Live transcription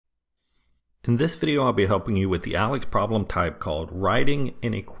In this video, I'll be helping you with the ALEKS problem type called writing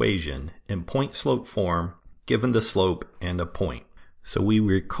an equation in point-slope form given the slope and a point. So we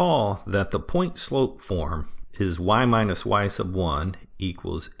recall that the point-slope form is y minus y sub 1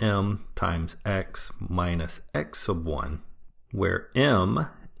 equals m times x minus x sub 1, where m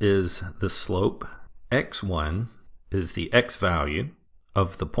is the slope, x1 is the x value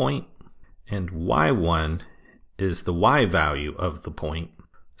of the point, and y1 is the y value of the point.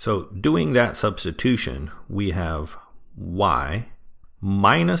 So doing that substitution, we have y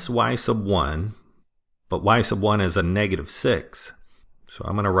minus y sub 1, but y sub 1 is a negative 6. So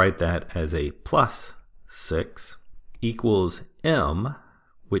I'm going to write that as a plus 6 equals m,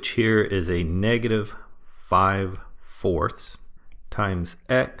 which here is a negative 5/4 times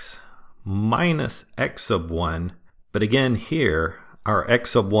x minus x sub 1. But again here, our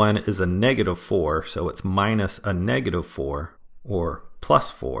x sub 1 is a negative 4, so it's minus a negative 4, or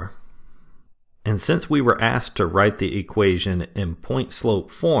plus 4. And since we were asked to write the equation in point-slope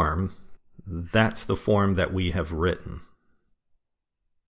form, that's the form that we have written.